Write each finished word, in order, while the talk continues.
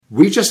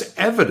we just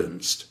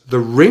evidenced the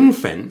ring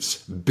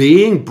fence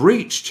being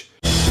breached.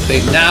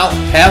 They now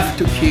have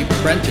to keep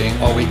printing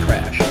or we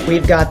crash.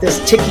 We've got this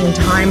ticking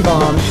time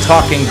bomb.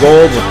 Talking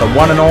gold with the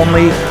one and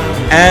only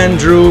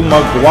Andrew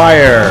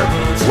Maguire.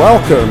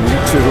 Welcome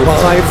to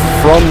Live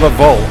from the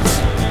Vault.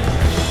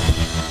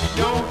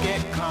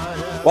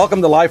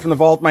 Welcome to Live from the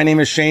Vault. My name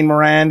is Shane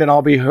Morand, and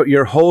I'll be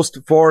your host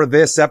for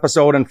this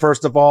episode. And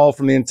first of all,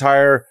 from the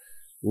entire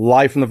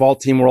Live from the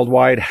Vault team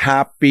worldwide,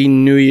 Happy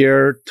New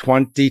Year.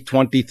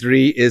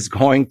 2023 is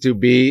going to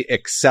be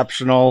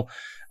exceptional.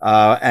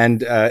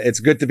 And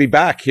it's good to be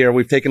back here.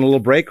 We've taken a little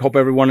break. Hope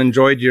everyone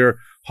enjoyed your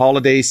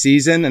holiday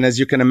season. And as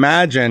you can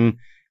imagine,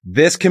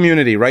 this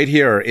community right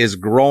here is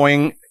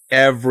growing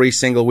every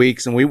single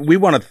week. And we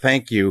want to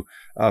thank you,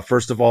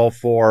 first of all,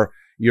 for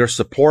your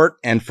support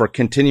and for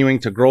continuing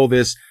to grow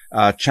this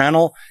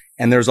channel.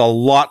 And there's a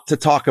lot to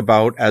talk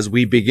about as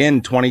we begin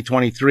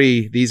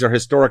 2023. These are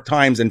historic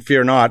times, and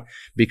fear not,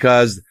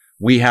 because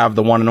we have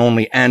the one and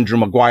only Andrew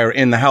Maguire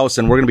in the house,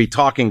 and we're going to be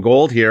talking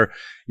gold here.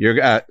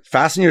 You're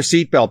fasten your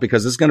seatbelt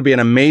because this is going to be an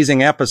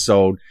amazing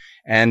episode.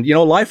 And, you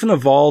know, Live from the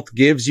Vault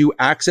gives you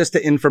access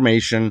to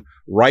information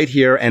right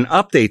here and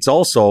updates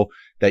also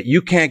that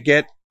you can't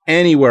get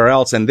anywhere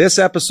else. And this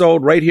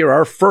episode right here,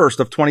 our first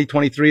of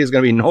 2023, is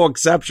going to be no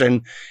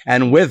exception.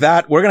 And with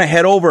that, we're going to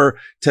head over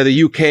to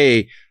the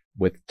UK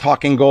with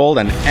Talking Gold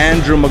and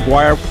Andrew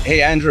Maguire.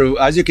 Hey, Andrew,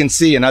 as you can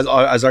see, and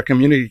as our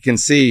community can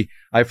see,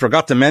 I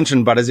forgot to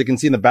mention, but as you can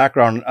see in the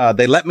background,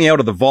 they let me out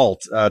of the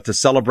vault to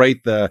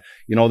celebrate this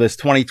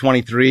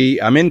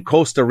 2023. I'm in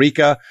Costa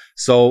Rica,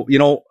 so,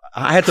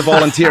 I had to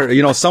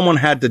volunteer. Someone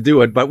had to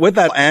do it. But with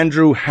that,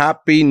 Andrew,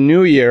 Happy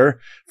New Year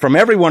from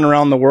everyone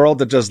around the world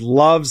that just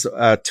loves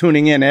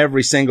tuning in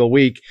every single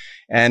week.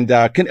 And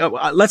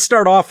let's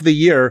start off the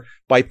year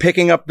by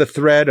picking up the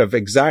thread of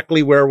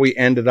exactly where we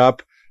ended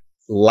up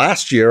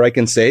last year. I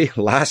can say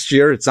last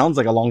year. It sounds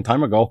like a long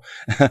time ago.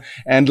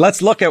 And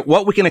let's look at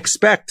what we can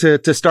expect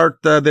to start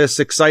this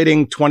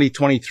exciting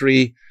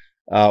 2023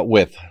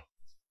 with.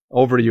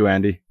 Over to you,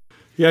 Andy.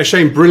 Yeah,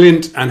 Shane,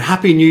 brilliant, and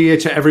Happy New Year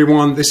to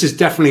everyone. This is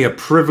definitely a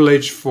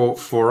privilege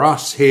for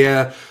us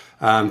here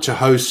to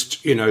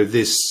host,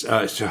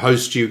 to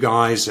host you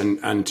guys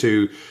and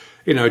to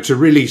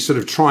really sort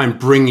of try and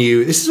bring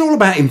you. This is all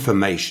about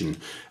information,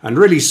 and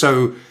really,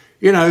 so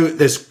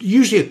there's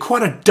usually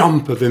quite a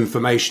dump of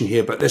information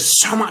here, but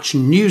there's so much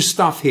new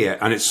stuff here,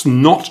 and it's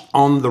not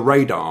on the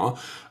radar.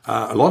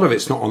 A lot of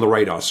it's not on the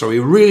radar, so we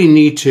really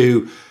need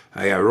to.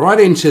 Right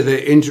into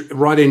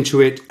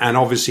it, and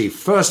obviously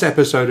first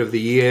episode of the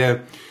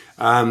year.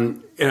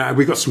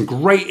 We've got some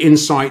great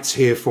insights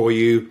here for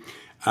you,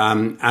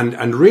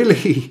 and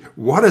really,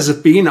 what has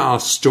been our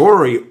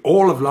story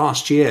all of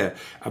last year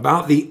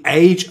about the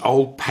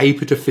age-old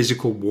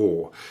paper-to-physical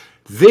war?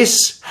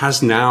 This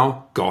has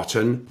now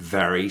gotten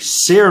very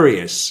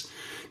serious.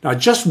 Now,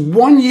 just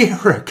 1 year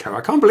ago,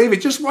 I can't believe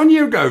it, just 1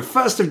 year ago,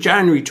 1st of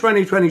January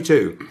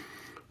 2022.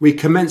 We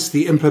commenced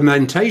the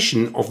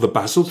implementation of the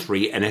Basel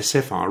III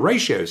NSFR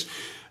ratios.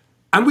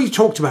 And we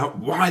talked about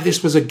why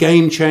this was a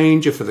game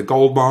changer for the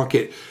gold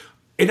market.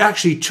 It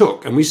actually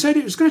took, and we said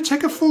it was going to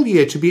take a full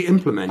year to be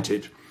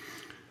implemented.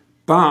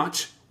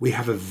 But we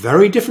have a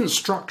very different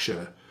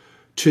structure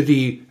to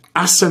the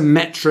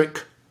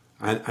asymmetric,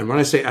 and when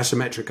I say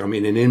asymmetric, I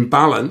mean an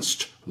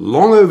imbalanced,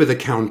 long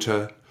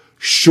over-the-counter,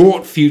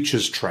 short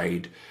futures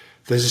trade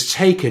that has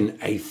taken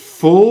a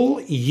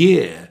full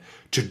year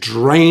to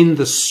drain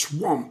the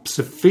swamp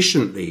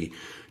sufficiently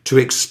to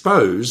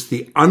expose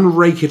the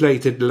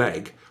unregulated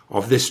leg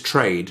of this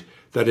trade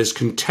that has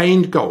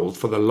contained gold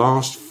for the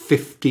last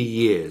 50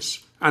 years,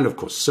 and of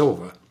course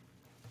silver.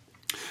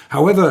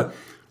 However,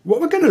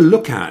 what we're going to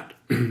look at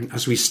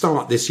as we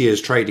start this year's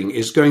trading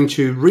is going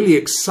to really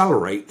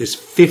accelerate this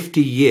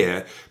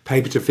 50-year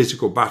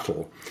paper-to-physical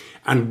battle,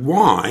 and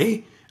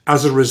why,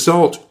 as a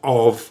result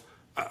of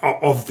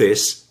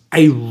this,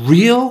 a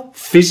real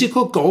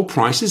physical gold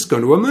price is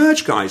going to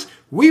emerge, guys.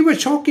 We were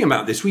talking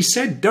about this. We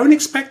said, don't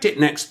expect it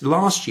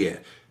last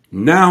year.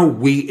 Now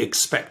we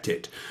expect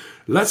it.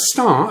 Let's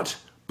start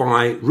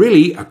by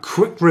really a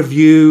quick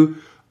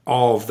review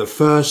of the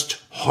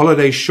first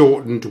holiday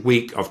shortened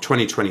week of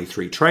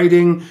 2023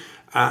 trading.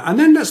 And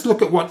then let's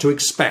look at what to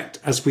expect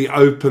as we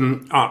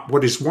open up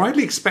what is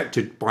widely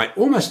expected by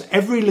almost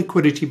every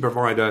liquidity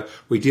provider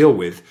we deal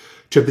with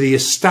to be the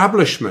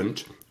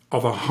establishment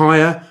of a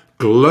higher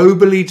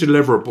globally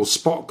deliverable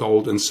spot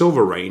gold and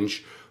silver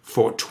range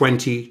for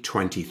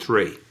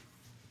 2023.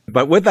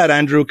 But with that,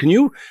 Andrew, can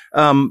you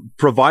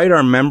provide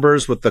our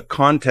members with the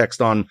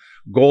context on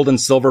gold and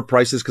silver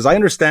prices? Because I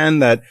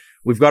understand that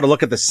we've got to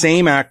look at the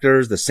same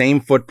actors, the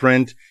same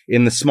footprint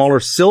in the smaller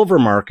silver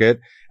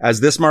market, as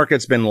this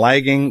market's been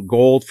lagging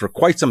gold for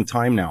quite some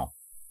time now.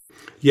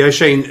 Yeah,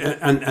 Shane,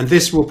 and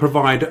this will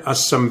provide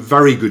us some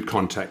very good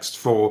context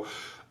for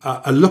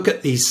a look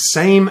at these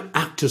same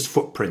actors'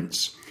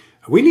 footprints.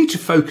 We need to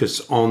focus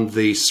on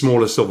the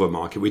smaller silver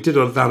market. We did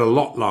that a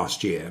lot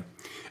last year.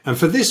 And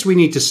for this, we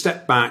need to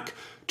step back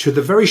to the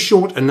very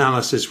short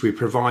analysis we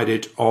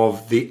provided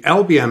of the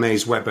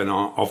LBMA's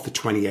webinar of the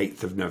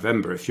 28th of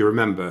November, if you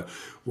remember,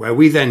 where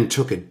we then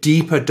took a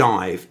deeper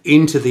dive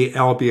into the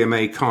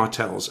LBMA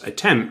cartel's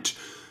attempt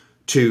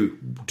to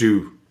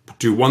do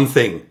one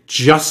thing,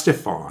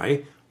 justify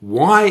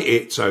why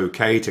it's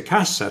okay to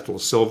cash settle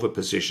silver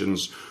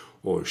positions,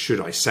 or should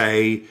I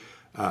say,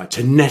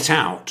 to net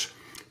out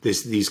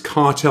these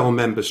cartel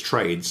members'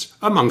 trades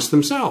amongst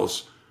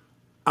themselves.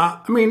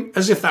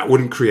 As if that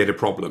wouldn't create a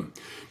problem.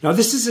 Now,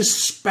 this is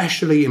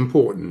especially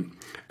important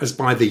as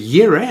by the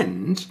year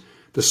end,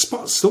 the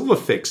spot silver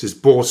fixes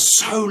bore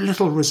so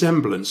little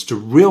resemblance to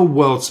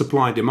real-world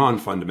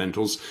supply-demand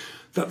fundamentals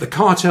that the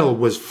cartel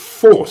was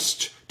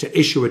forced to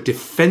issue a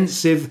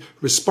defensive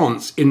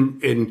response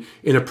in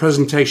a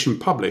presentation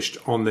published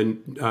on the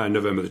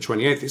November the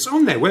 28th. It's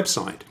on their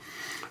website.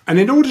 And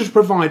in order to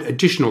provide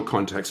additional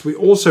context, we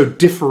also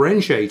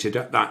differentiated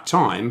at that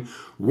time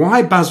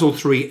why Basel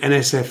III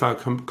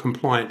NSFR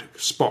compliant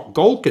spot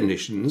gold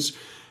conditions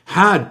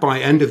had by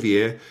end of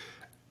year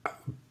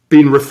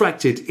been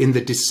reflected in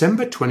the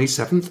December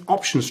 27th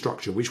option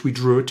structure, which we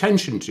drew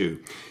attention to.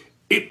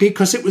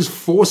 Because it was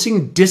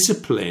forcing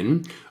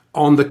discipline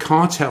on the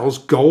cartel's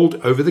gold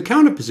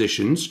over-the-counter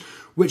positions,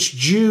 which,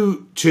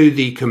 due to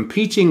the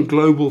competing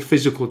global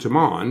physical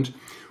demand,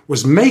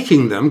 was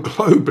making them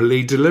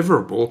globally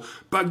deliverable.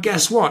 But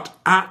guess what?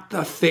 At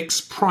the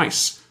fixed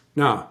price.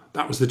 Now,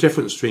 that was the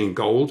difference between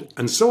gold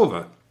and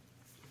silver.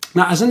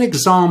 Now, as an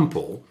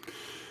example,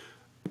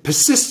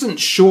 persistent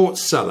short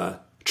seller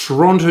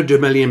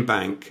Toronto-Dominion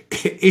Bank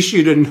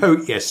issued a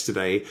note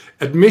yesterday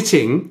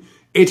admitting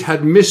it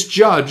had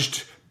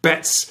misjudged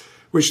bets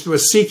which were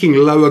seeking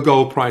lower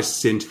gold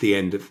prices into the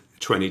end of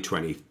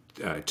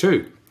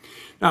 2022.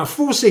 Now,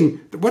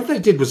 what they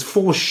did was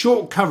force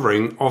short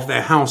covering of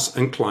their house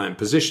and client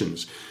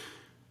positions.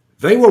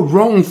 They were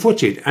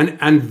wrong-footed,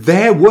 and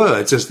their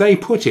words, as they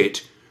put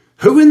it,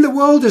 who in the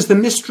world is the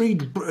mystery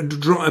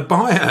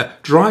buyer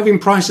driving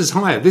prices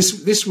higher?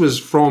 This was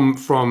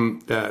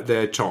from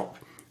their top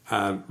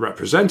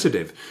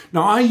representative.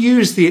 Now, I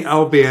use the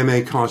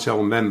LBMA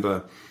cartel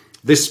member,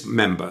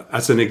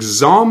 as an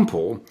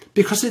example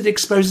because it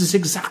exposes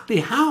exactly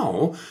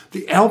how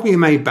the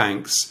LBMA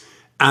banks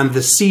and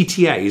the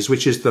CTAs,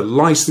 which is the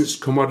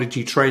licensed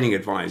commodity trading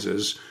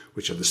advisors,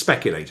 which are the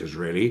speculators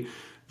really,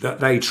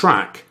 that they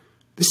track.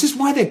 This is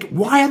why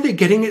are they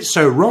getting it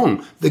so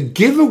wrong? The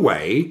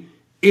giveaway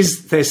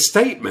is their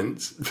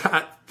statement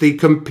that the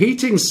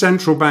competing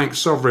central bank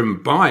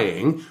sovereign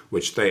buying,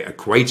 which they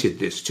equated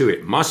this to,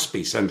 it must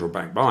be central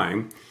bank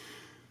buying,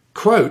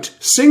 quote,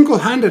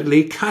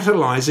 single-handedly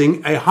catalyzing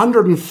a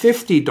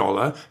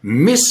 $150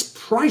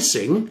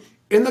 mispricing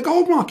in the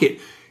gold market.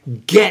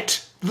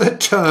 Get the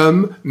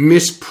term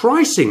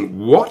mispricing.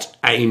 What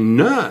a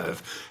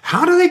nerve.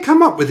 How do they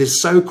come up with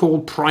this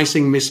so-called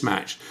pricing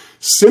mismatch?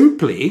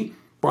 Simply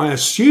by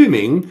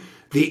assuming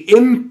the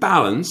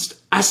imbalanced,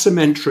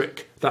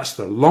 asymmetric, that's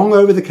the long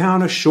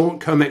over-the-counter, short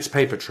COMEX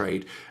paper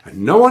trade,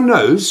 and no one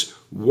knows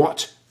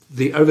what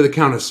the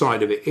over-the-counter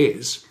side of it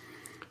is,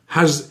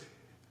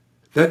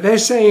 that they're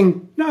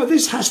saying, no,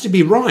 this has to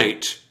be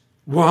right,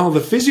 while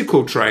the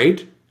physical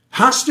trade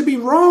has to be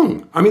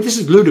wrong. This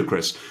is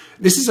ludicrous.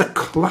 This is a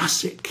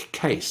classic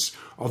case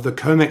of the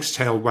COMEX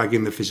tail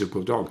wagging the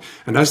physical dog.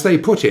 And as they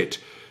put it,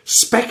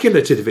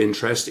 speculative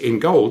interest in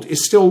gold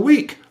is still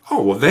weak.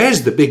 Oh, well,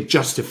 there's the big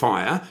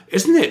justifier,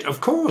 isn't it? Of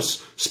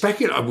course,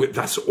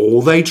 that's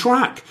all they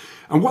track.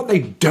 And what they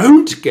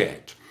don't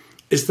get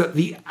is that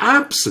the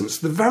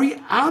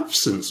very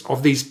absence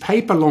of these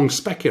paper-long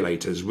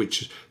speculators,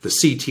 which the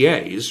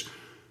CTAs,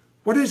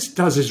 what it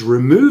does is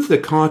remove the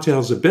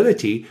cartel's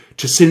ability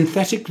to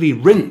synthetically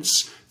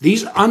rinse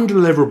these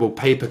undeliverable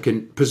paper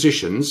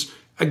positions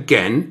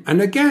again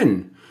and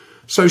again.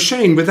 So,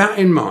 Shane, with that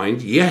in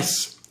mind,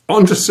 yes,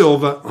 on to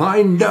silver.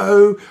 I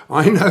know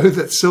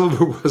that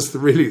silver was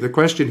really the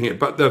question here,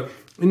 but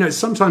it's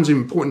sometimes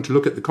important to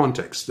look at the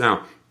context.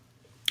 Now,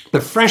 the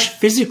fresh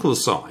physical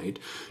side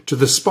to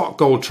the spot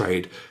gold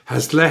trade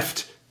has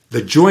left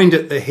the joined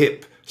at the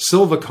hip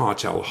silver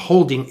cartel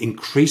holding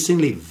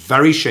increasingly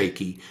very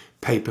shaky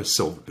paper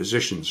silver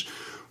positions,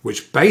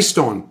 which based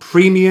on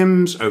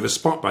premiums over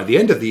spot by the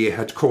end of the year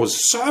had caused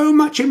so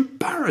much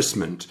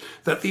embarrassment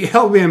that the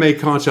LBMA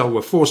cartel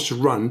were forced to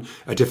run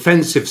a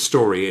defensive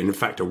story, in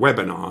fact a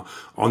webinar,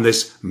 on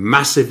this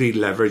massively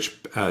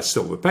leveraged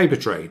silver paper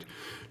trade.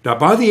 Now,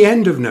 by the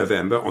end of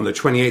November, on the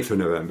 28th of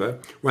November,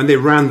 when they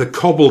ran the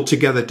cobbled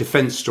together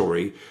defense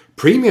story,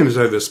 premiums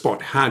over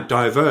spot had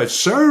diverged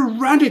so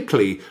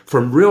radically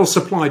from real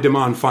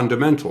supply-demand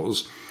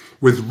fundamentals,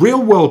 with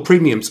real-world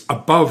premiums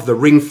above the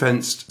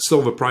ring-fenced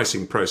silver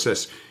pricing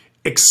process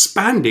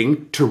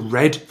expanding to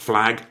red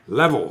flag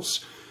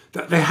levels,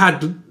 that they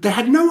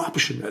had no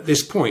option at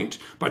this point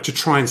but to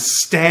try and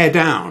stare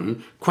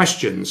down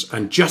questions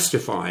and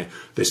justify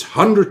this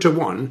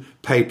 100-to-1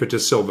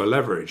 paper-to-silver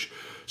leverage.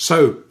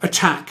 So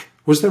attack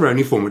was their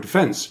only form of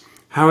defense.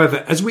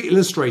 However, as we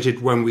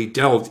illustrated when we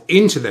delved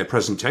into their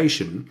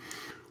presentation,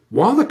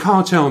 while the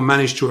cartel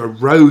managed to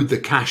erode the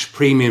cash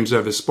premiums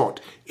over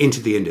spot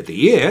into the end of the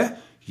year,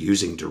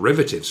 using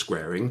derivative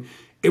squaring,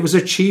 it was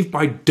achieved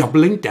by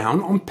doubling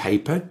down on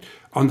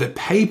the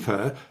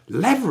paper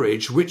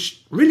leverage,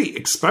 which really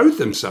exposed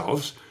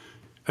themselves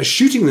as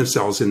shooting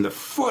themselves in the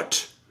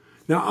foot.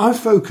 Now, our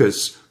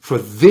focus for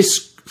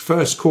this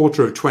first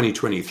quarter of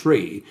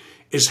 2023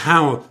 is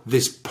how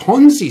this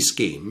Ponzi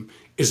scheme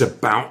is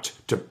about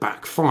to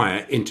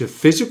backfire into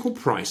physical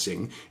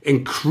pricing,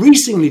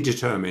 increasingly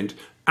determined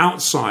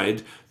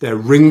outside their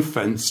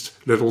ring-fenced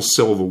little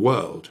silver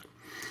world.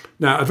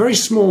 Now, a very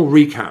small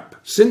recap.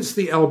 Since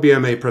the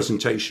LBMA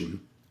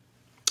presentation,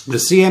 the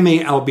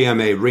CME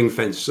LBMA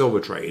ring-fenced silver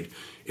trade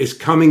is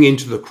coming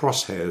into the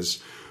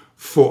crosshairs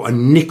for a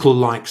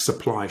nickel-like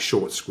supply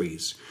short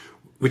squeeze,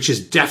 which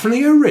is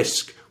definitely a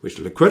risk which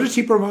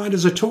liquidity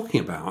providers are talking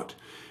about.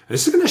 And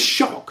this is going to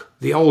shock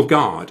the old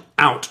guard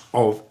out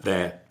of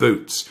their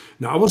boots.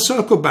 Now, I will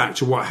circle back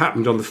to what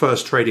happened on the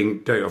first trading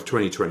day of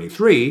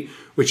 2023,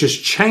 which has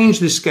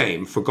changed this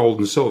game for gold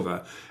and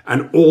silver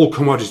and all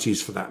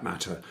commodities for that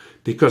matter,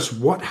 because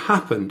what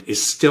happened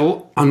is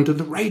still under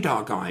the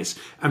radar, guys,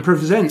 and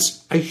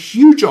presents a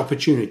huge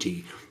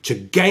opportunity to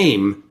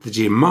game the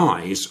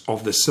demise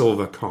of the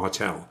silver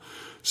cartel.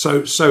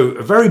 So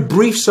a very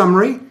brief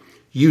summary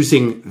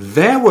using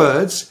their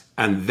words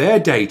and their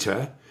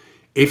data.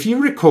 If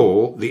you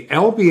recall, the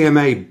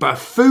LBMA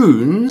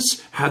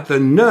buffoons had the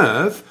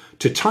nerve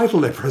to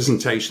title their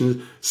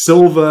presentation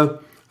Silver,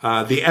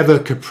 the ever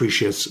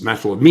capricious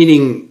metal,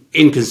 meaning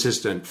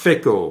inconsistent,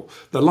 fickle,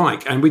 the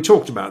like. And we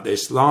talked about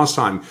this last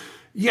time.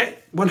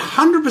 Yet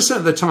 100%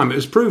 of the time it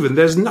was proven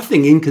there's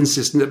nothing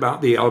inconsistent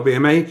about the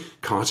LBMA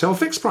cartel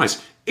fixed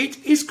price.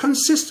 It is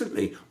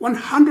consistently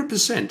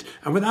 100%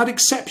 and without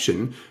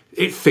exception,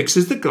 it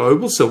fixes the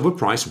global silver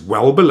price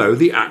well below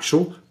the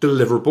actual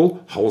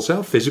deliverable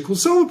wholesale physical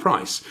silver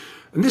price.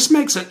 And this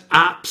makes an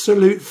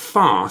absolute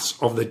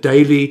farce of the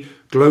daily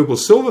global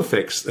silver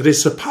fix that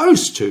is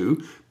supposed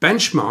to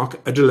benchmark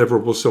a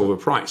deliverable silver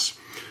price.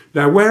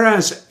 Now,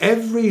 whereas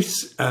every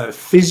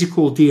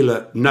physical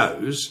dealer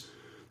knows,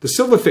 the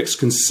silver fix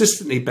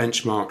consistently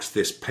benchmarks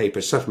this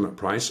paper settlement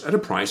price at a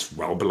price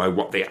well below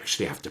what they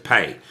actually have to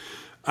pay.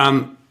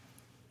 Now,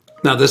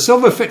 the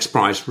silver fixed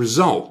price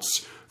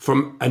results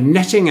from a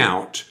netting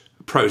out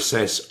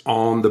process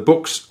on the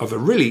books of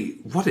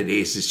what it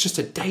is just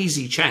a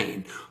daisy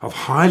chain of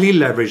highly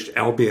leveraged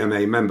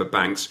LBMA member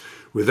banks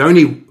with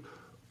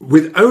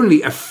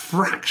only a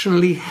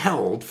fractionally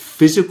held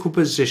physical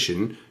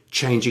position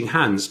changing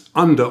hands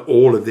under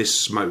all of this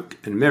smoke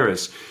and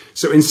mirrors.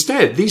 So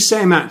instead, these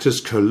same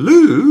actors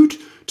collude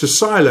to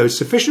silo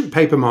sufficient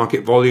paper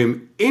market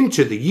volume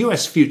into the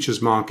US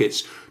futures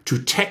markets to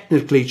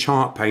technically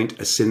chart paint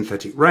a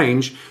synthetic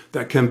range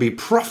that can be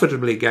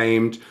profitably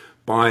gamed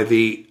by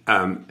the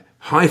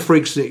high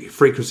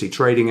frequency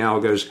trading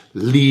algos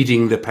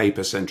leading the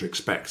paper-centric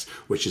specs,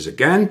 which is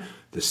again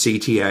the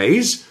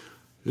CTAs,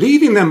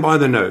 leading them by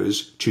the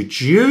nose to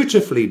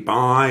dutifully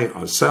buy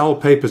or sell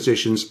paper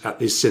positions at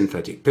these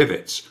synthetic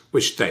pivots,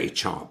 which they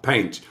chart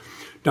paint.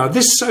 Now,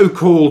 this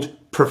so-called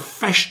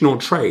professional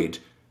trade,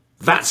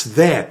 that's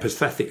their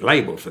pathetic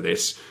label for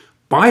this,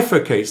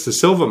 bifurcates the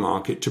silver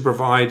market to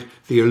provide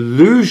the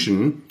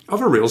illusion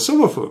of a real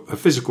silver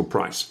physical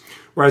price,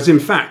 whereas in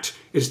fact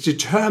it's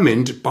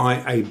determined by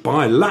a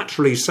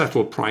bilaterally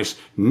settled price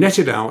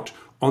netted out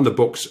on the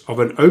books of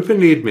an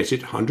openly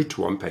admitted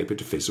 100-to-1 paper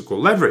to physical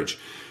leverage.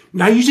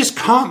 Now, you just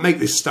can't make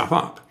this stuff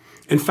up.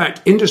 In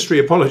fact, industry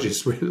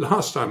apologists,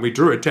 last time we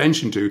drew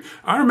attention to,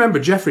 I remember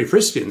Jeffrey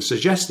Fristian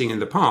suggesting in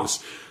the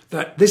past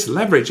that this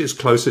leverage is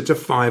closer to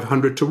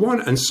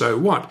 500-to-1. And so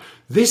what?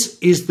 This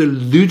is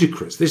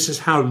this is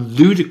how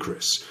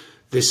ludicrous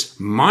this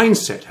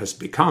mindset has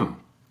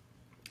become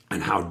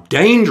and how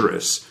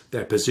dangerous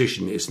their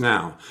position is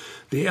now.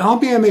 The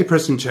LBMA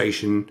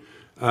presentation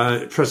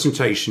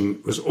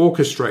was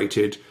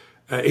orchestrated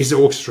is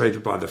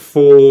orchestrated by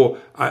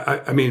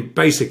the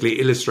basically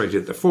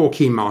illustrated the four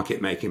key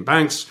market-making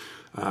banks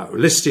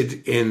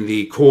listed in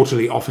the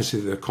quarterly Office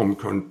of the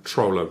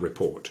Comptroller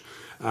report.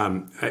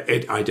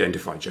 It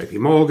identified JP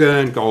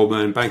Morgan,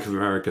 Goldman, Bank of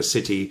America,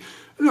 Citi.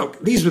 Look,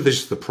 these were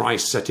just the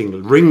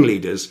price-setting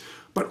ringleaders,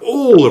 but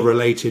all the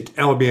related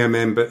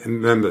LBMA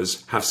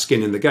members have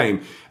skin in the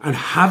game. And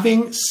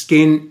having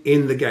skin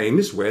in the game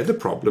is where the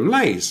problem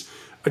lays.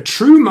 A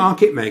true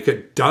market maker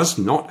does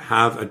not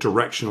have a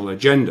directional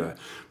agenda.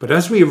 But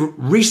as we have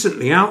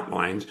recently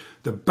outlined,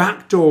 the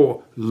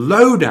backdoor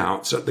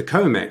loadouts at the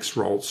COMEX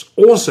rolls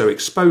also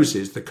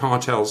exposes the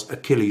cartel's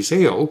Achilles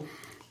heel,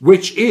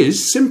 which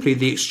is simply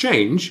the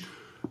exchange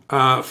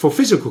for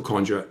physical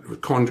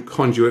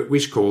conduit,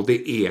 which called the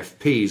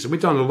EFPs. And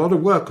we've done a lot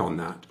of work on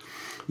that.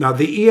 Now,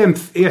 the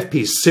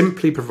EFPs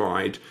simply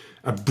provide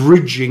a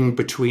bridging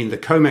between the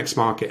COMEX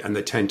market and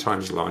the 10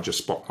 times larger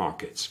spot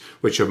markets,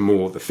 which are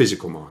more the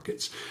physical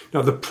markets.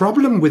 Now, the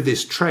problem with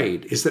this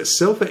trade is that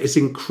silver is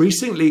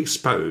increasingly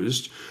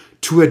exposed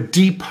to a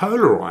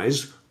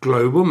depolarized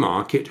global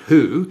market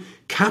who,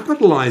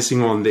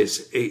 capitalizing on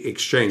this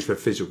exchange for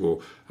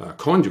physical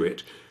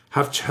conduit,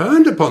 have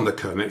turned upon the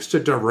COMEX to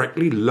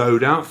directly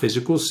load out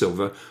physical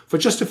silver for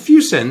just a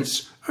few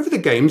cents over the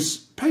game's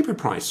paper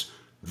price.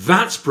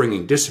 That's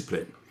bringing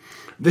discipline.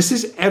 This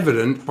is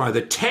evident by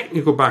the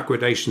technical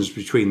backwardations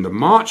between the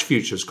March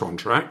futures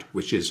contract,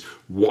 which is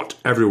what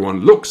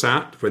everyone looks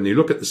at when you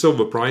look at the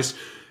silver price.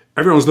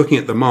 Everyone's looking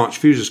at the March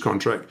futures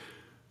contract,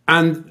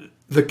 and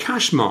the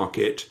cash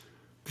market.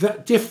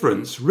 That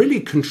difference really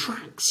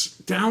contracts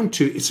down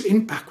to, it's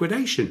in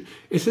backwardation.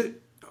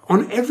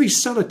 On every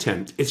sell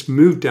attempt, it's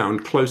moved down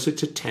closer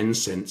to 10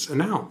 cents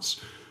an ounce,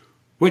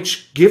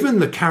 which, given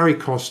the carry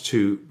cost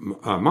to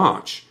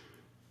March,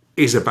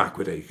 is a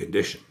backwardated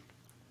condition.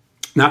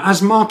 Now,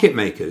 as market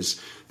makers,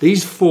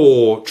 these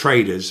four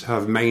traders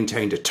have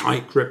maintained a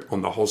tight grip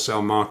on the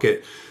wholesale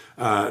market.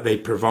 They're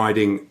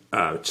providing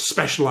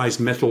specialized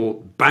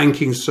metal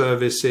banking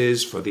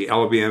services for the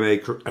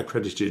LBMA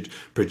accredited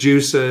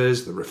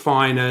producers, the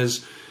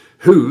refiners,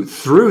 who,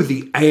 through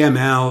the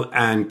AML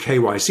and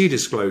KYC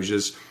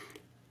disclosures,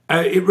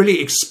 it really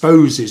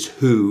exposes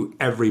who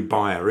every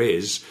buyer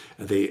is.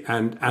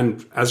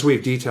 And as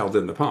we've detailed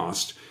in the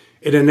past,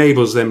 it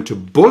enables them to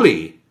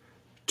bully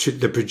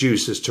the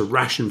producers to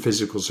ration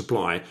physical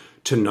supply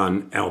to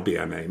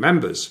non-LBMA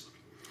members.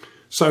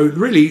 So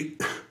really,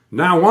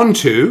 now on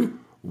to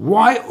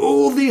why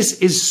all this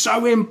is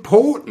so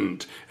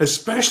important,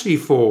 especially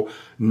for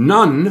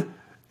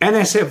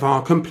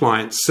non-NSFR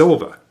compliant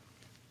silver.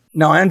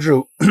 Now,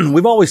 Andrew,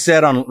 we've always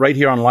said right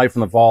here on Live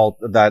from the Vault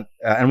that,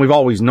 and we've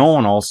always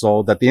known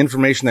also that the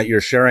information that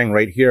you're sharing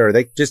right here,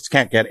 they just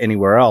can't get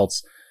anywhere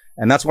else.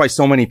 And that's why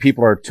so many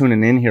people are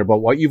tuning in here. But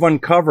what you've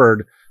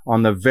uncovered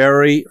on the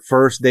very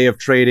first day of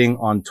trading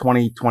on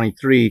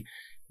 2023,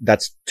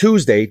 that's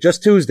Tuesday,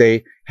 just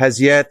Tuesday, is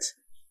yet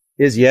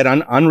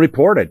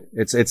unreported.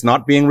 It's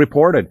not being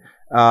reported.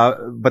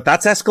 But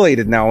that's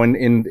escalated now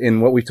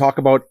in what we talk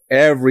about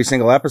every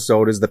single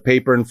episode is the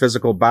paper and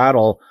physical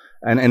battle.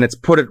 And it's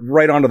put it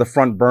right onto the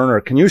front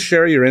burner. Can you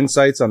share your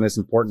insights on this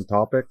important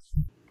topic?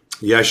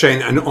 Yeah,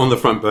 Shane, and on the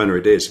front burner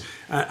it is.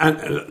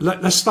 And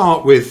let's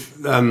start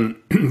with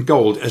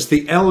gold. As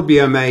the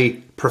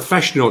LBMA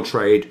professional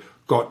trade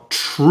got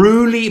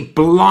truly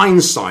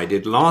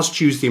blindsided last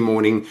Tuesday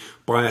morning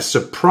by a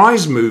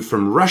surprise move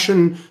from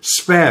Russian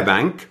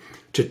Sberbank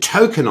to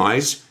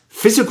tokenize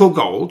physical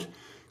gold,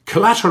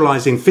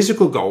 collateralizing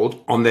physical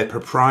gold on their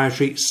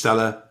proprietary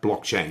Stellar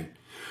blockchain.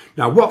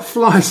 Now, what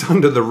flies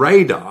under the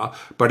radar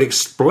but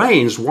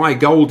explains why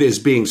gold is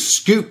being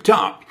scooped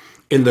up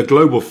in the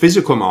global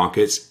physical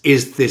markets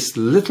is this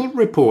little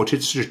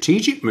reported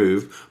strategic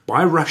move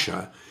by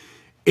Russia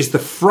is the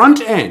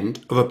front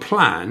end of a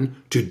plan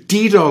to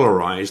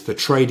de-dollarize the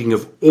trading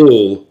of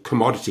all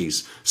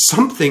commodities,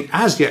 something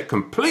as yet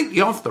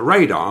completely off the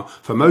radar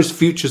for most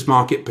futures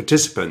market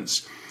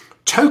participants.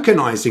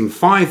 Tokenizing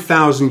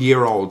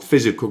 5,000-year-old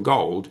physical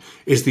gold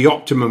is the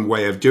optimum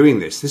way of doing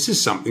this. This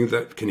is something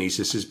that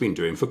Kinesis has been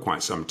doing for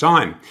quite some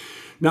time.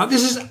 Now,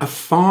 this is a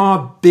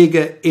far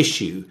bigger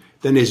issue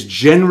than is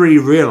generally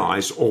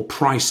realized or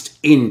priced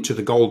into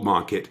the gold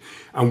market,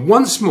 and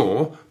once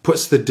more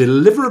puts the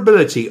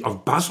deliverability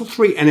of Basel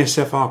III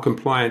NSFR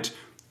compliant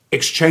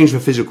exchange for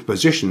physical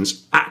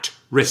positions at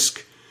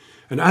risk.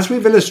 And as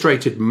we've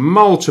illustrated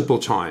multiple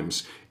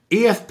times,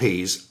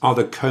 EFPs are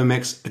the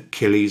COMEX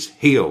Achilles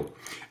heel.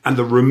 And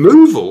the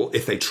removal,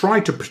 if they try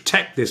to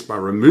protect this by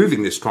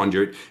removing this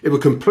conduit, it will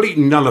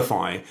completely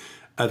nullify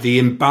the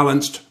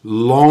imbalanced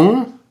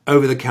long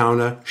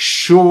over-the-counter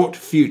short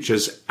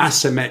futures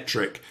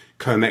asymmetric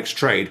COMEX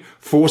trade,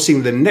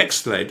 forcing the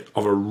next leg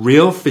of a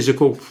real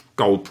physical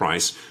gold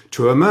price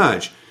to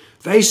emerge.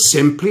 They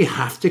simply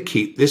have to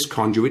keep this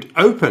conduit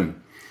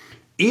open.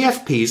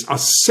 EFPs are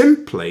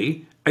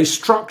simply a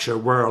structure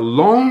where a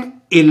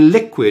long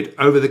illiquid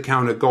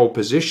over-the-counter gold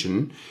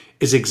position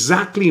is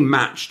exactly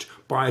matched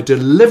by a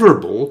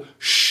deliverable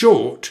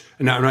short,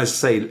 and I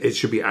say it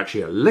should be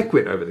actually a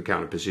liquid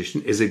over-the-counter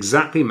position, is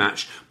exactly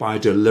matched by a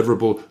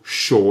deliverable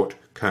short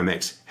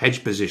COMEX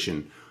hedge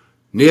position.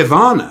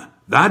 Nirvana,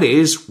 that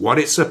is what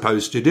it's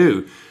supposed to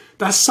do.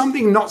 That's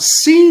something not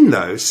seen,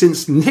 though,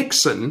 since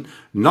Nixon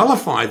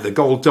nullified the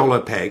gold dollar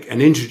peg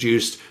and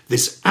introduced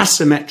this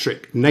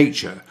asymmetric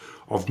nature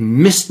of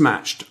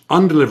mismatched,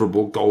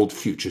 undeliverable gold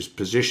futures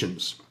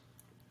positions.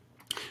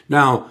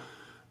 Now,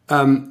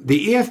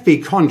 the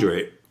EFP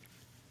conduit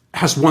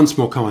has once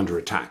more come under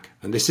attack,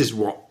 and this is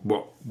what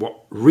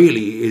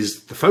really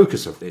is the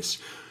focus of this,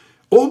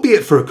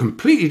 albeit for a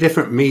completely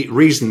different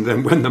reason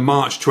than when the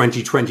March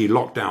 2020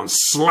 lockdown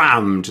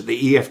slammed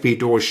the EFP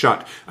doors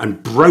shut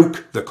and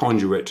broke the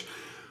conduit.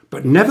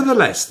 But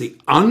nevertheless, the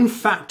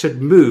unfactored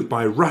move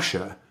by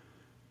Russia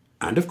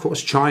and, of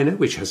course, China,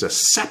 which has a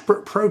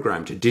separate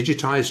program to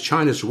digitize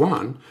China's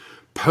yuan,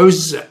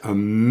 poses a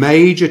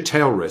major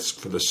tail risk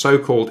for the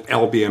so-called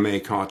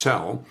LBMA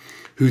cartel,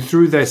 who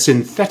through their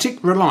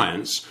synthetic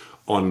reliance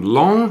on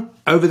long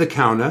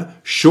over-the-counter,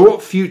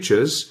 short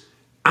futures,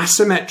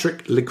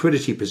 asymmetric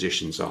liquidity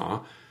positions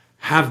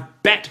have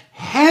bet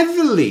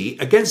heavily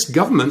against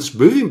governments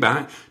moving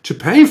back to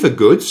paying for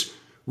goods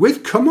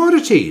with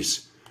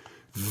commodities.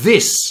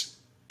 This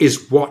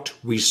is what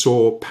we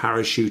saw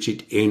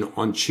parachuted in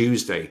on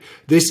Tuesday.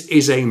 This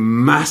is a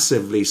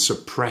massively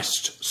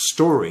suppressed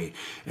story.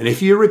 And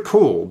if you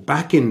recall,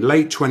 back in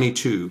late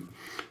 22,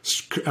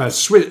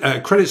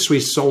 Credit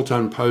Suisse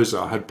Sultan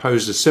Pozsar had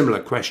posed a similar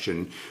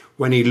question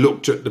when he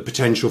looked at the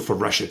potential for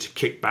Russia to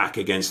kick back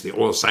against the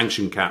oil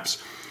sanction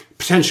caps,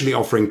 potentially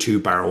offering 2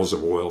 barrels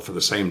of oil for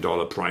the same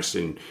dollar priced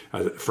in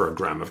for a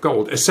gram of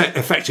gold,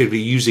 effectively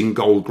using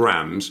gold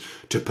grams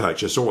to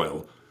purchase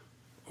oil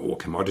or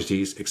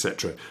commodities,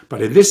 etc.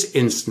 But in this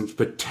instance,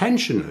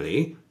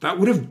 potentially, that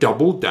would have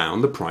doubled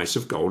down the price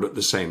of gold at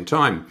the same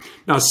time.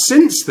 Now,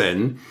 since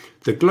then,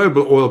 the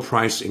global oil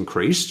price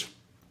increased.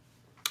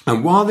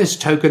 And while this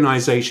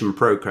tokenization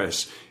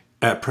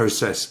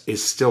process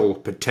is still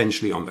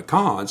potentially on the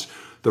cards,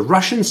 the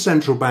Russian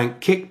central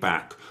bank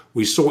kickback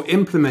we saw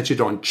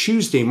implemented on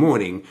Tuesday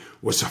morning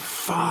was a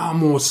far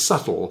more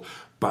subtle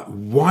but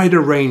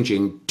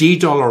wider-ranging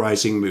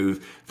de-dollarizing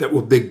move that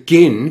will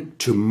begin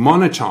to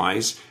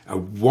monetize a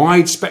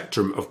wide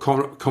spectrum of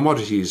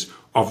commodities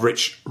of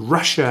which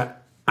Russia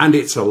and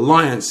its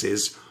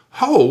alliances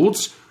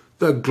holds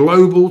the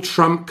global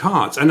trump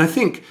cards. And I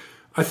think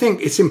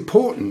it's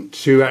important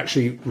to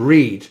actually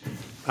read,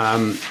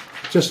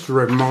 just to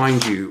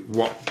remind you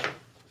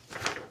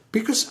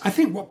because I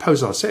think what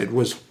Pozsar said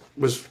was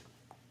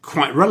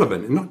quite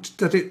relevant, not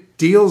that it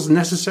deals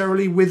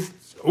necessarily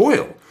with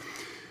oil.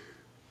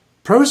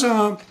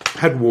 Pozsar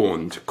had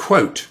warned,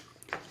 quote,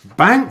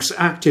 banks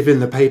active in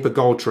the paper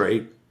gold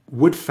trade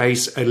would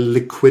face a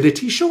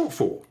liquidity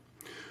shortfall,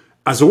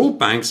 as all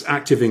banks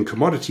active in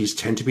commodities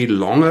tend to be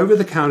long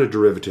over-the-counter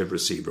derivative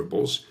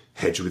receivables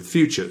hedged with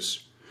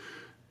futures.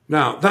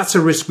 Now, that's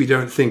a risk we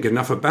don't think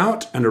enough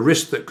about, and a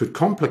risk that could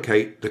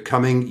complicate the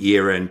coming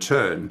year-end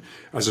turn,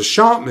 as a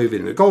sharp move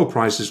in the gold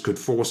prices could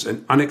force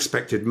an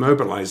unexpected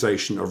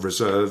mobilization of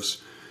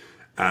reserves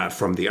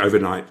from the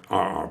overnight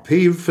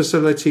RRP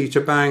facility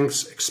to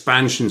banks,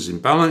 expansions in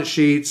balance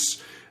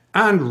sheets,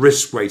 and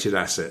risk-weighted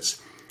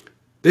assets.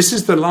 This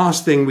is the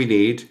last thing we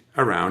need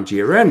around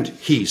year-end,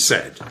 he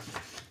said.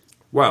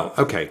 Well,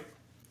 okay,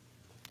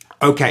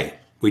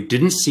 we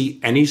didn't see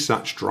any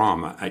such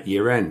drama at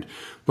year-end.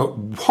 But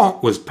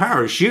what was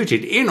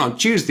parachuted in on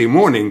Tuesday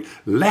morning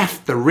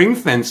left the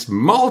ring-fenced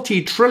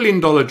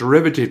multi-trillion-dollar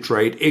derivative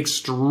trade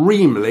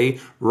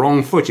extremely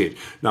wrong-footed.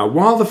 Now,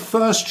 while the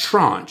first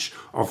tranche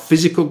of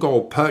physical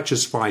gold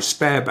purchased by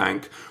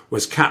Sberbank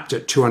was capped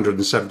at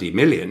 270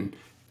 million,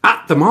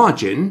 at the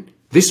margin,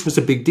 this was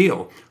a big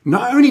deal.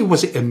 Not only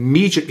was it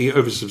immediately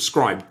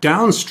oversubscribed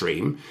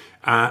downstream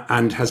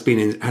and has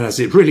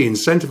it really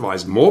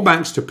incentivized more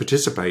banks to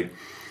participate,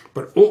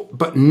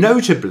 but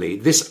notably,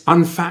 this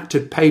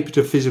unfactored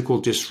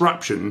paper-to-physical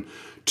disruption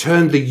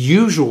turned the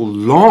usual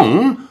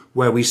long,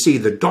 where we see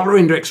the dollar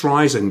index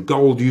rise and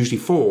gold usually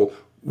fall.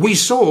 We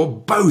saw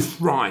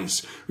both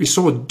rise. We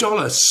saw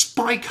dollar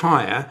spike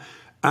higher,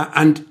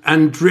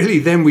 and really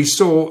then we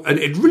saw, and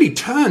it really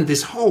turned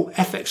this whole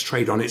FX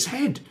trade on its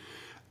head,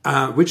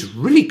 which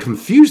really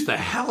confused the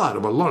hell out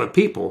of a lot of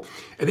people.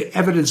 And it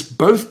evidenced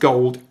both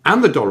gold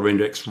and the dollar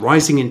index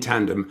rising in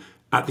tandem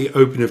at the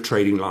open of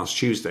trading last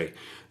Tuesday.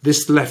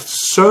 This left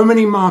so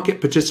many market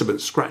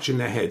participants scratching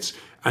their heads,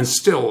 and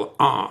still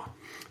are.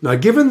 Now,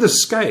 given the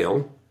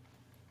scale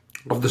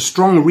of the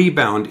strong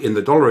rebound in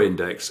the dollar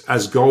index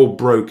as gold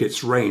broke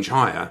its range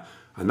higher,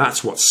 and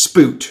that's what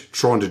spooked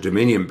Toronto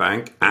Dominion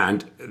Bank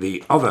and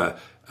the other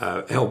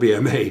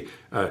LBMA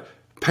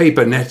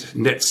paper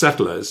net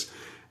settlers,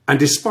 and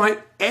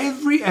despite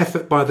every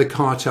effort by the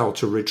cartel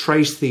to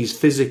retrace these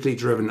physically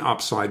driven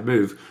upside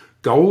move,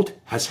 gold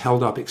has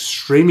held up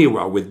extremely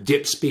well, with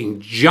dips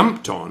being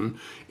jumped on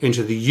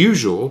into the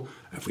usual.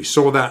 If we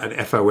saw that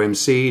at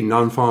FOMC,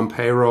 non-farm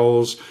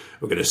payrolls,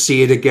 we're going to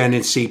see it again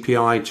in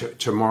CPI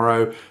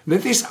tomorrow.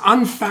 This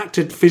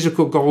unfactored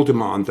physical gold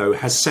demand, though,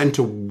 has sent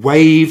a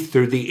wave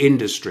through the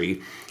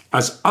industry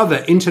as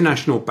other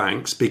international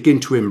banks begin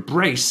to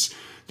embrace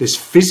this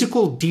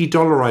physical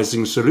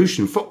de-dollarizing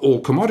solution for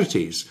all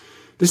commodities.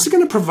 Gold's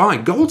going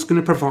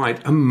to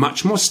provide a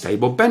much more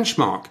stable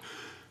benchmark.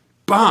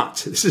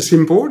 But, this is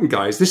important,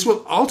 guys, this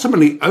will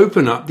ultimately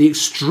open up the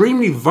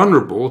extremely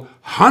vulnerable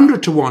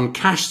 100-to-1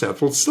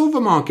 cash-settled silver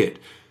market.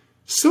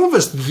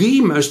 Silver's the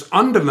most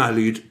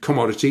undervalued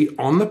commodity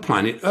on the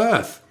planet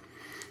Earth.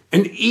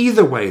 And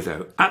either way,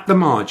 though, at the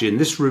margin,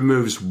 this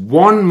removes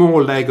one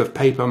more leg of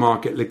paper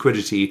market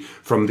liquidity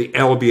from the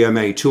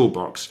LBMA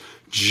toolbox,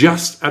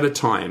 just at a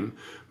time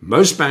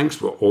most banks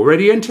were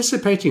already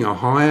anticipating a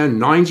higher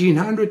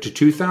 $1,900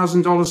 to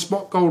 $2,000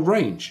 spot gold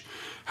range.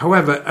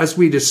 However, as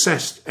we'd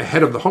assessed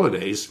ahead of the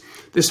holidays,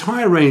 this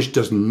higher range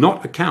does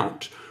not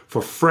account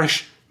for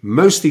fresh,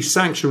 mostly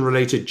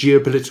sanction-related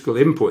geopolitical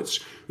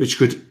inputs, which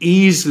could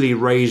easily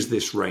raise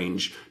this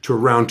range to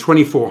around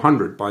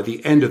 2,400 by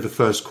the end of the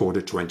first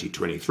quarter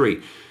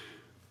 2023.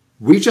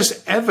 We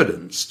just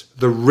evidenced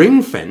the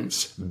ring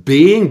fence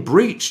being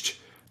breached.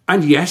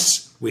 And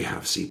yes, we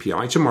have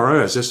CPI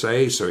tomorrow, as I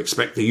say, so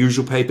expect the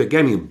usual paper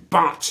gaming,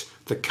 but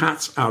the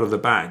cat's out of the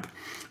bag.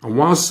 And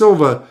while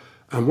silver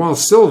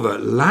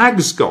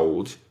lags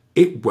gold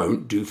it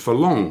won't do for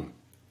long.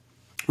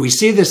 We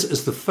see this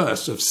as the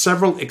first of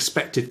several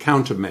expected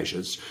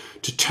countermeasures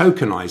to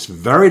tokenize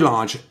very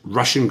large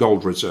Russian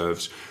gold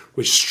reserves,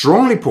 which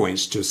strongly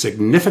points to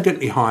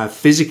significantly higher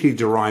physically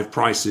derived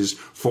prices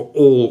for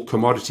all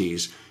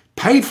commodities,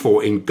 paid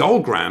for in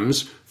gold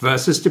grams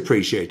versus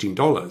depreciating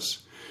dollars.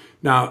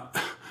 Now,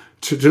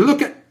 to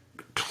look at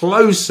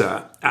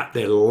closer at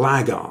the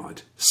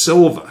laggard,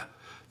 silver,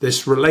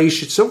 silver's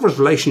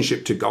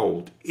relationship to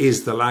gold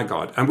is the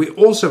laggard. And we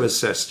also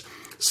assessed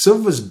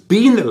silver's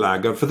been the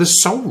laggard for the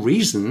sole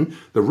reason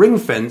the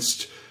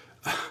ring-fenced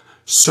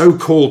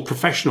so-called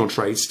professional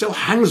trade still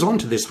hangs on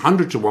to this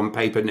 100-to-1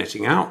 paper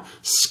netting out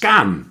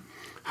scam.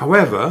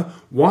 However,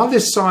 while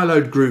this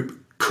siloed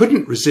group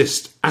couldn't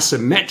resist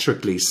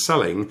asymmetrically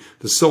selling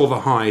the silver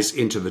highs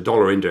into the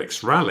dollar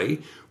index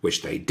rally,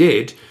 which they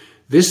did,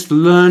 this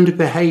learned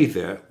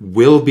behavior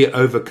will be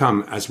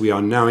overcome as we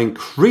are now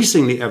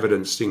increasingly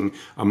evidencing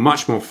a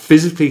much more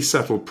physically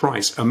settled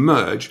price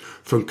emerge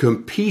from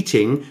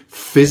competing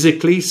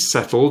physically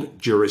settled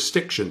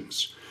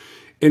jurisdictions.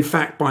 In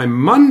fact, by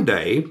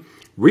Monday,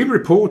 we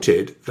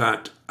reported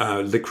that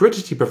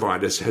liquidity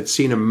providers had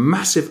seen a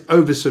massive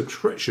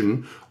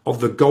oversubscription of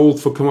the gold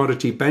for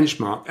commodity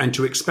benchmark and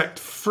to expect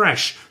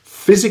fresh,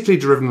 physically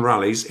driven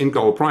rallies in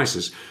gold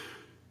prices.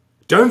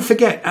 Don't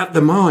forget, at the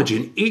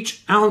margin,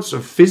 each ounce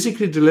of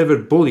physically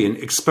delivered bullion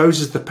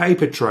exposes the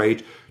paper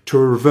trade to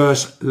a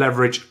reverse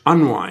leverage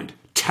unwind.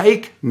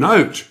 Take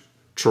note,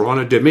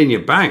 Toronto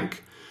Dominion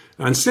Bank.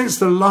 And since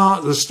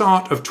the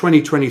start of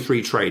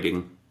 2023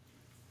 trading,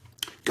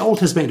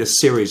 gold has made a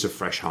series of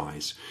fresh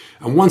highs.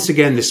 And once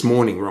again this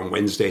morning, we're on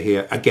Wednesday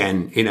here,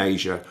 again in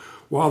Asia,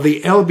 while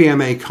the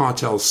LBMA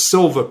cartel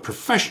silver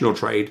professional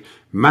trade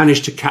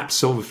managed to cap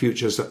silver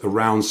futures at the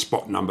round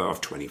spot number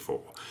of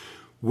 24.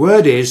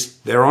 Word is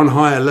they're on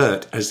high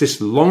alert as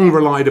this long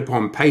relied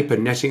upon paper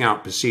netting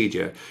out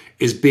procedure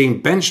is being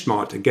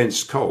benchmarked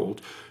against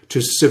gold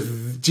to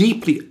silver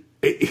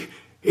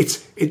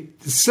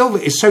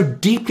is so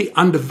deeply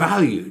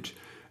undervalued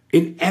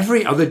in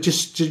every other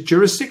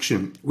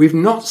jurisdiction. We've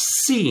not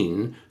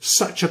seen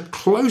such a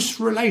close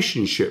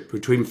relationship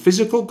between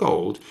physical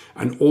gold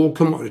and all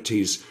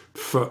commodities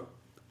for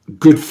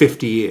good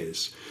 50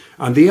 years.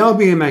 And the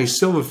LBMA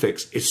silver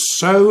fix is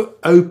so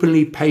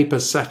openly paper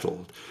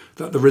settled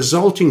that the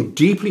resulting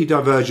deeply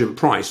divergent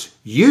price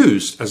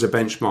used as a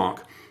benchmark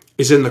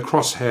is in the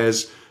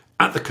crosshairs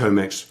at the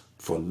COMEX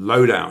for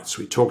loadouts.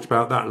 We talked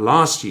about that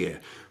last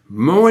year.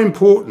 More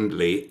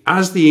importantly,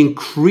 as the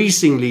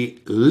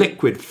increasingly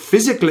liquid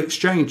physical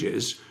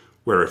exchanges,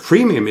 where a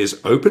premium is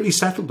openly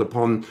settled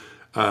upon,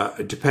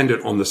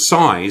 dependent on the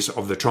size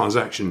of the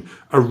transaction,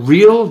 a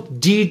real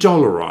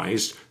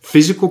de-dollarized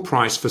physical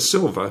price for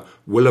silver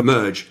will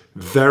emerge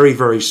very,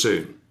 very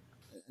soon.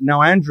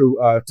 Now, Andrew,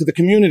 over to the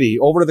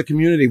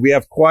community, we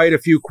have quite a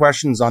few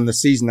questions on the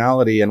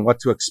seasonality and what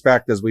to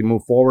expect as we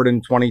move forward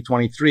in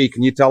 2023.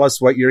 Can you tell us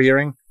what you're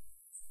hearing?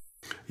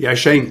 Yeah,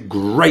 Shane,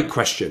 great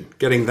question.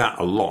 Getting that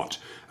a lot.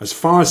 As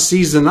far as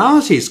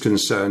seasonality is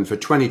concerned for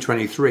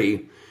 2023,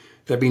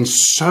 there have been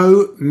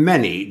so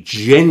many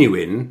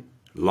genuine,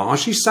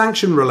 largely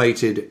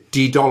sanction-related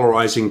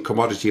de-dollarizing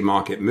commodity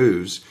market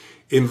moves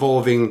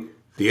involving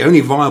the only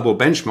viable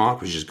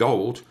benchmark, which is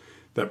gold,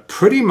 that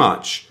pretty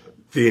much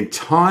the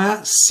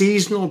entire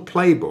seasonal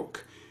playbook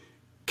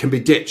can be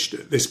ditched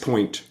at this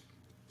point.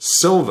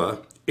 Silver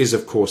is,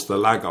 of course, the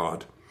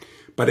laggard,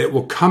 but it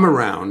will come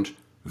around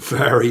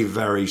very,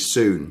 very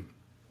soon.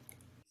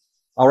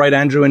 All right,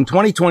 Andrew, in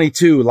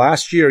 2022,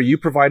 last year, you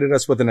provided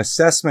us with an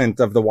assessment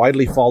of the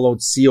widely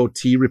followed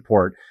COT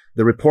report,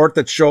 the report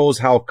that shows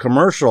how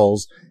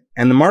commercials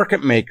and the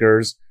market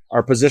makers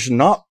are positioned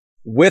not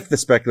with the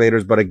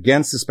speculators, but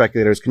against the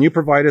speculators. Can you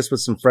provide us with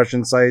some fresh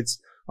insights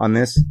on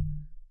this?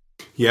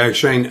 Yeah,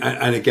 Shane,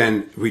 and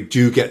again, we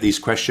do get these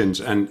questions,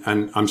 and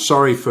I'm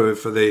sorry for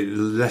the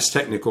less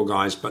technical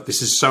guys, but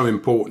this is so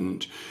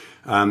important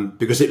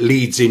because it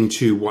leads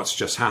into what's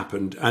just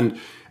happened. And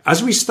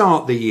as we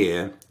start the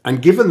year,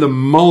 and given the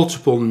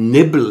multiple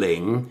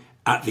nibbling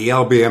at the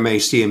LBMA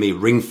CME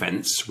ring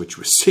fence, which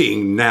we're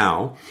seeing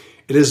now,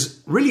 it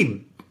is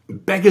really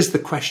beggars the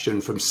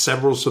question from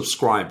several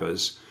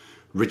subscribers,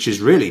 which is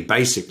really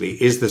basically,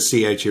 is the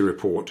COT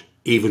report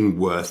even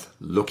worth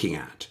looking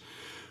at?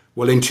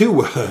 Well, in two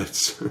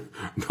words,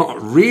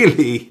 not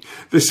really.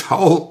 This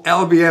whole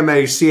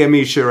LBMA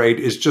CME charade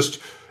is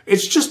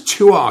just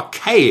too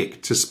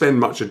archaic to spend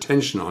much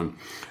attention on.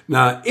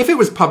 Now, if it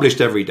was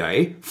published every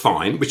day,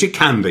 fine, which it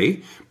can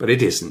be, but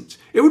it isn't.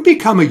 It would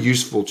become a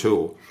useful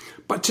tool.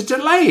 But to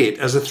delay it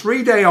as a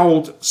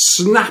 3-day-old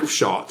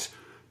snapshot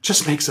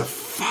just makes a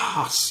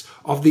farce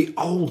of the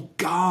old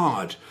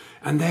guard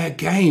and their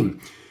game.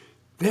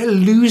 They're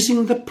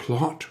losing the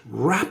plot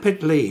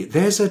rapidly.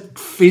 There's a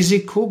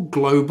physical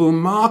global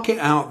market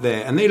out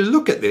there, and they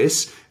look at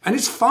this, and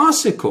it's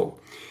farcical.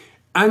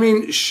 I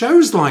mean,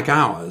 shows like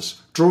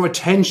ours draw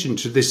attention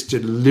to this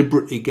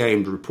deliberately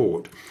gamed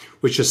report,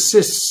 which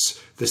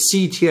assists the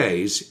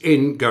CTAs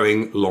in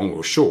going long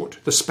or short,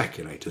 the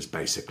speculators,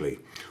 basically.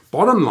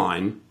 Bottom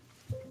line,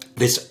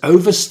 This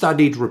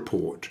overstudied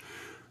report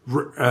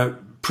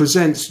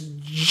presents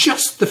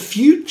just the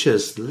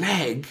futures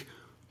leg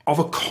of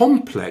a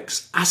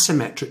complex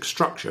asymmetric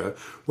structure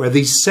where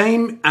these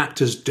same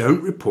actors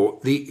don't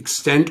report the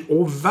extent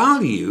or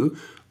value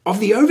of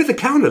the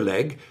over-the-counter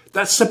leg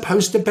that's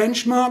supposed to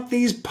benchmark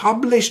these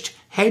published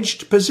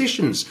hedged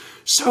positions.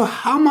 So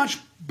how much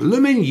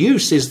blooming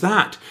use is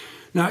that?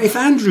 Now, if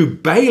Andrew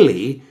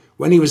Bailey,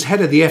 when he was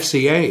head of the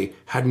FCA,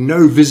 had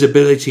no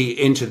visibility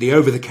into the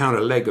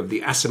over-the-counter leg of the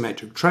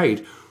asymmetric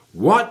trade,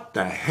 what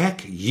the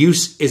heck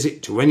use is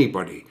it to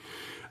anybody?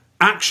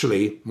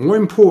 Actually, more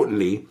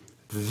importantly,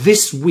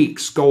 this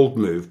week's gold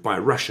move by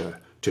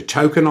Russia to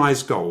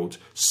tokenize gold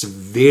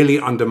severely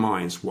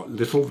undermines what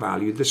little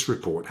value this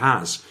report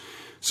has.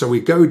 So we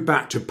go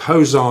back to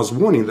Pozar's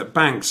warning that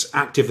banks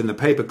active in the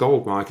paper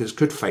gold markets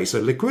could face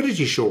a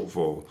liquidity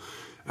shortfall,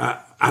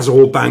 as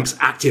all banks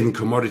active in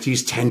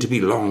commodities tend to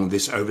be long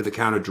this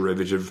over-the-counter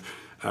derivative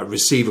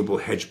receivable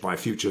hedged by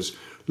futures.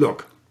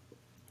 Look,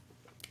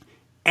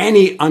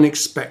 any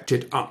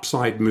unexpected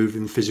upside move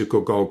in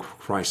physical gold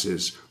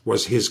prices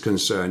was his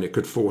concern. It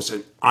could force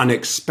an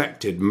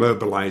unexpected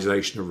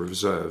mobilization of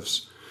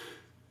reserves.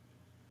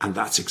 And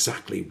that's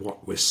exactly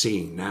what we're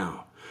seeing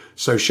now.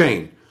 So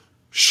Shane,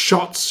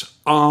 shots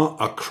are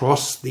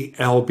across the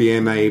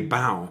LBMA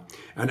bow.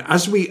 And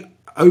as we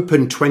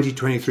open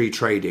 2023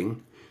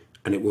 trading,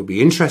 and it will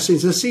be interesting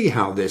to see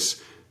how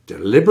this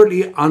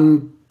deliberately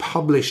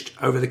unpublished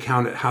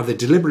over-the-counter, how the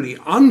deliberately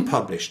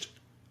unpublished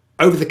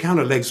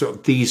over-the-counter legs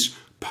of these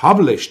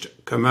published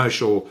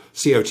commercial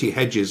COT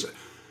hedges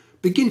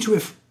begin to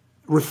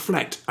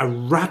reflect a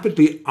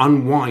rapidly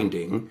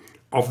unwinding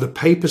of the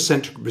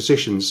paper-centric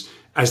positions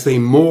as they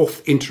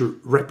morph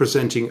into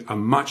representing a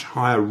much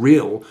higher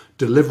real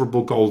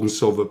deliverable gold and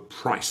silver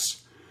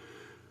price.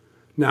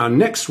 Now,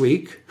 next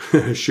week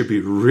should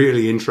be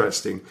really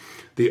interesting.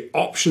 The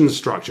option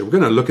structure, we're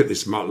going to look at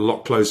this a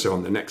lot closer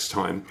on the next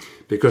time,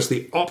 because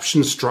the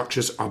option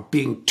structures are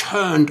being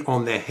turned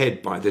on their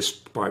head by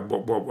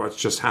what's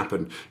just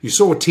happened. You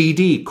saw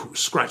TD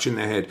scratching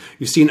their head.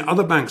 You've seen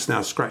other banks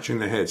now scratching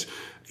their heads.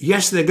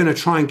 Yes, they're going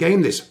to try and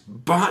game this,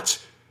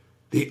 but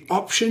the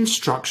option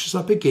structures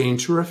are beginning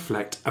to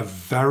reflect a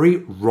very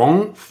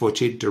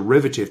wrong-footed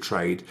derivative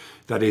trade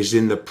that is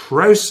in the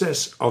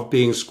process of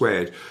being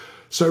squared.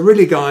 So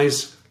really,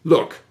 guys,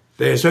 look,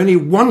 there's only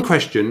one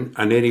question,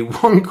 and only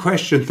one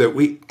question that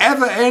we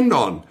ever end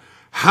on.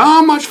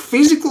 How much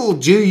physical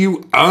do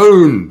you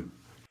own?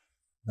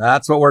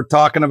 That's what we're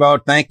talking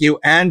about. Thank you,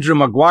 Andrew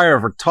Maguire,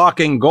 for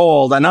talking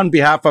gold. And on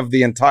behalf of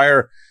the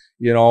entire,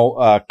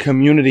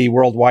 community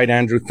worldwide,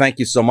 Andrew, thank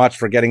you so much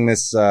for getting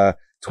this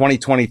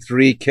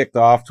 2023 kicked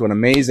off to an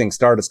amazing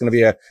start. It's going to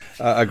be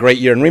a great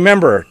year. And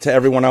remember, to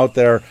everyone out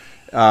there,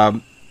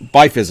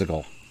 buy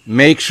physical.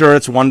 Make sure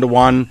it's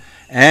 1-to-1,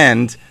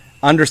 and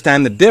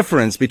understand the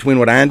difference between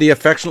what Andy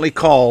affectionately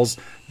calls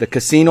the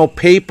casino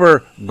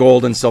paper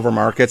gold and silver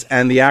markets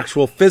and the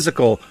actual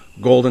physical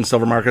gold and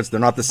silver markets. They're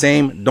not the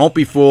same. Don't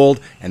be fooled.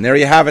 And there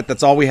you have it.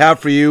 That's all we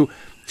have for you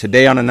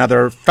today on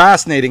another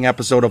fascinating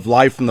episode of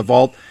Live from the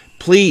Vault.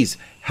 Please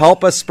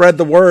help us spread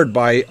the word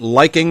by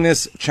liking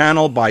this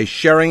channel, by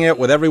sharing it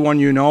with everyone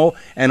you know,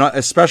 and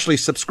especially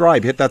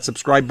subscribe. Hit that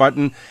subscribe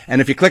button.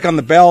 And if you click on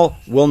the bell,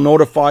 we'll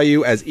notify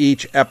you as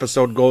each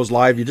episode goes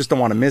live. You just don't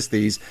want to miss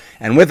these.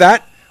 And with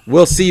that,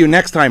 we'll see you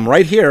next time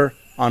right here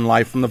on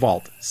Live from the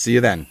Vault. See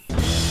you then.